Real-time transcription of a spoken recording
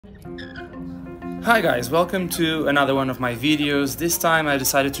Hi guys, welcome to another one of my videos. This time I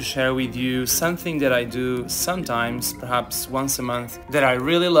decided to share with you something that I do sometimes, perhaps once a month, that I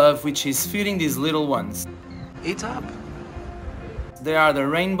really love, which is feeding these little ones. Eat up! They are the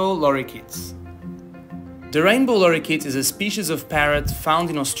Rainbow Lorikeets. The Rainbow Lorikeet is a species of parrot found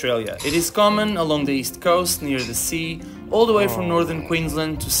in Australia. It is common along the east coast, near the sea, all the way from northern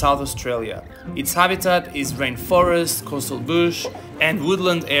Queensland to South Australia. Its habitat is rainforest, coastal bush and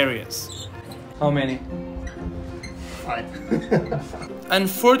woodland areas. How many? 5.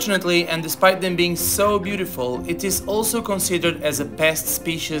 Unfortunately, and despite them being so beautiful, it is also considered as a pest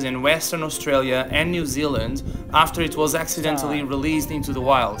species in Western Australia and New Zealand after it was accidentally released into the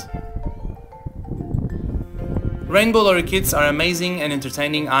wild. Rainbow Lorikeets are amazing and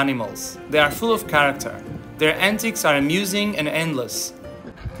entertaining animals. They are full of character. Their antics are amusing and endless.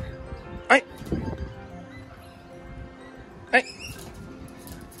 Hey. Hey.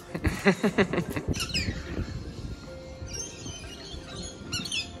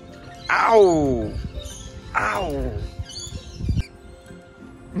 Ow! Ow!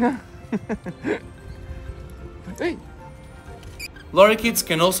 Hey! Lorikeets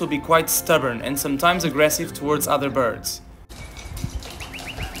can also be quite stubborn and sometimes aggressive towards other birds.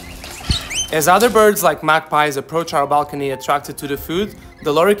 As other birds like magpies approach our balcony attracted to the food,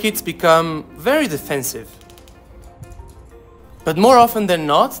 the lorikeets become very defensive. But more often than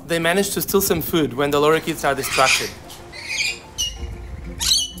not, they manage to steal some food when the lorikeets are distracted.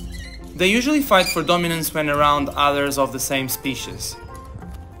 They usually fight for dominance when around others of the same species.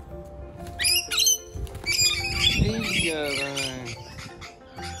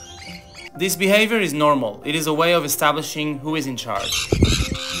 This behavior is normal. It is a way of establishing who is in charge.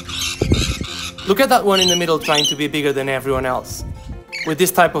 Look at that one in the middle trying to be bigger than everyone else. With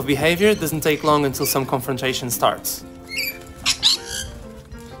this type of behavior, it doesn't take long until some confrontation starts.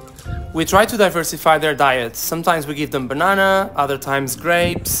 We try to diversify their diet. Sometimes we give them banana, other times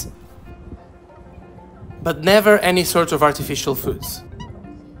grapes, but never any sort of artificial foods.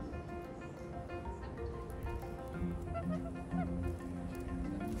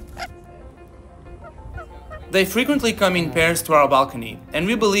 They frequently come in pairs to our balcony, and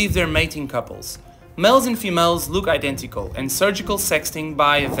we believe they're mating couples. Males and females look identical, and surgical sexting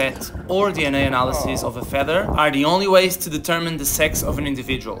by a vet or DNA analysis of a feather are the only ways to determine the sex of an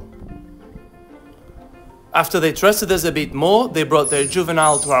individual. After they trusted us a bit more, they brought their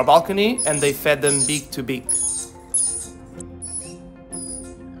juvenile to our balcony and they fed them beak to beak.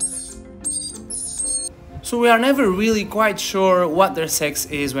 So we are never really quite sure what their sex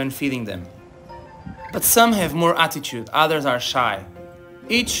is when feeding them. But some have more attitude, others are shy.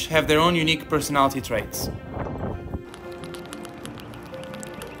 Each have their own unique personality traits.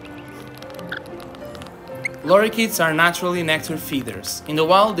 Lorikeets are naturally nectar feeders. In the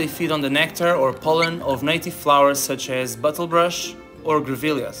wild, they feed on the nectar or pollen of native flowers such as buttlebrush or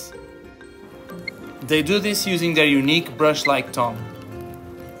grevilleas. They do this using their unique brush-like tongue.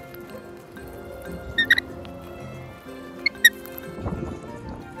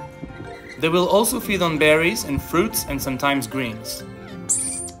 They will also feed on berries and fruits and sometimes greens.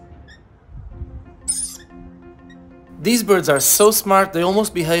 These birds are so smart they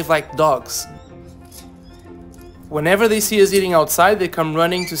almost behave like dogs. Whenever they see us eating outside, they come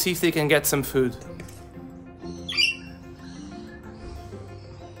running to see if they can get some food.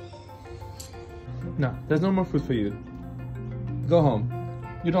 No, there's no more food for you. Go home.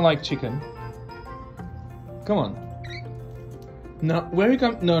 You don't like chicken. Come on. No, where you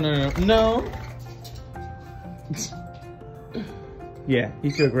come? No. Yeah,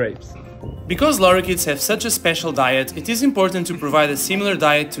 eat your grapes. Because lorikeets have such a special diet, it is important to provide a similar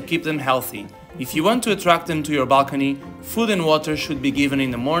diet to keep them healthy. If you want to attract them to your balcony, food and water should be given in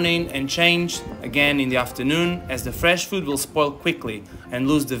the morning and changed again in the afternoon, as the fresh food will spoil quickly and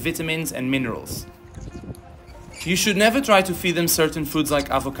lose the vitamins and minerals. You should never try to feed them certain foods like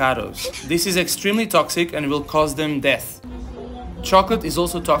avocados. This is extremely toxic and will cause them death. Chocolate is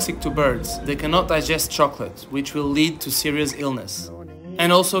also toxic to birds. They cannot digest chocolate, which will lead to serious illness.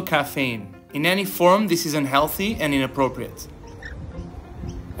 And also caffeine. In any form, this is unhealthy and inappropriate.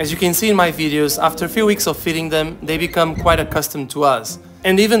 As you can see in my videos, after a few weeks of feeding them, they become quite accustomed to us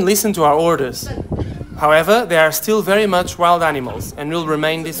and even listen to our orders. However, they are still very much wild animals and will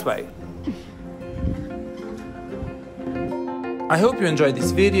remain this way. I hope you enjoyed this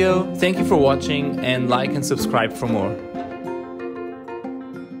video. Thank you for watching and like and subscribe for more.